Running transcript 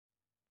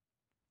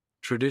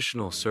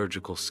Traditional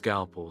surgical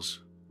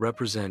scalpels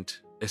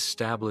represent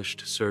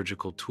established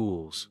surgical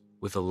tools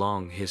with a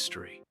long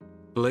history.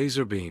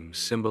 Laser beams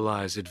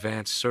symbolize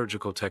advanced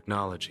surgical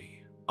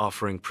technology,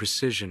 offering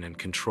precision and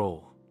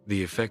control.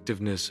 The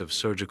effectiveness of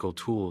surgical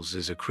tools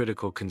is a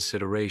critical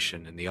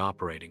consideration in the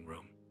operating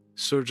room.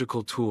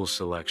 Surgical tool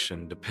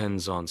selection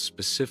depends on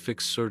specific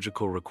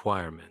surgical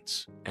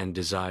requirements and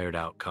desired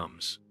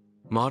outcomes.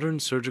 Modern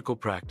surgical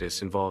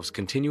practice involves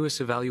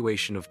continuous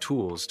evaluation of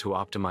tools to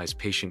optimize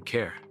patient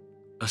care.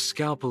 A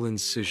scalpel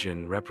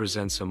incision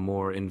represents a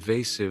more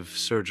invasive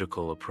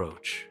surgical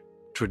approach.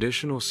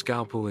 Traditional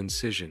scalpel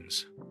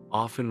incisions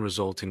often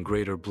result in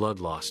greater blood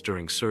loss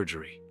during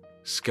surgery.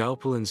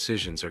 Scalpel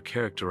incisions are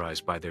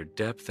characterized by their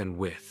depth and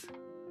width,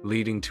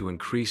 leading to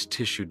increased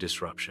tissue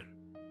disruption.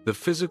 The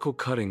physical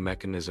cutting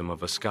mechanism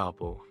of a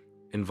scalpel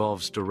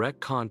involves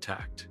direct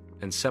contact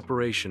and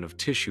separation of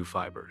tissue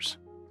fibers.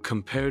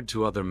 Compared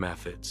to other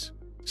methods,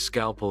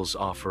 scalpels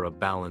offer a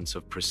balance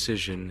of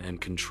precision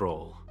and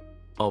control,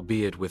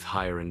 albeit with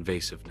higher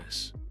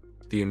invasiveness.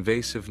 The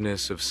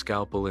invasiveness of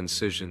scalpel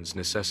incisions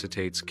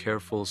necessitates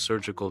careful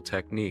surgical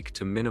technique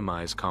to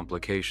minimize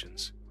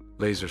complications.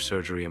 Laser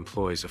surgery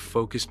employs a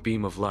focused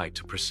beam of light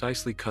to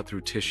precisely cut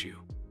through tissue.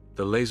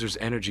 The laser's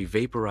energy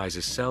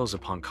vaporizes cells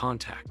upon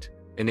contact,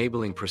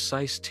 enabling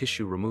precise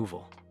tissue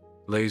removal.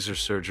 Laser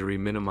surgery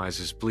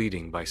minimizes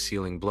bleeding by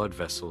sealing blood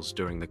vessels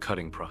during the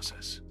cutting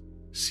process.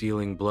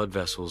 Sealing blood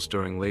vessels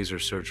during laser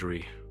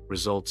surgery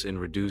results in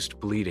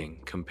reduced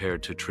bleeding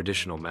compared to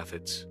traditional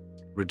methods.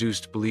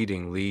 Reduced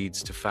bleeding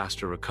leads to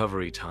faster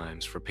recovery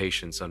times for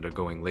patients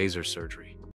undergoing laser surgery.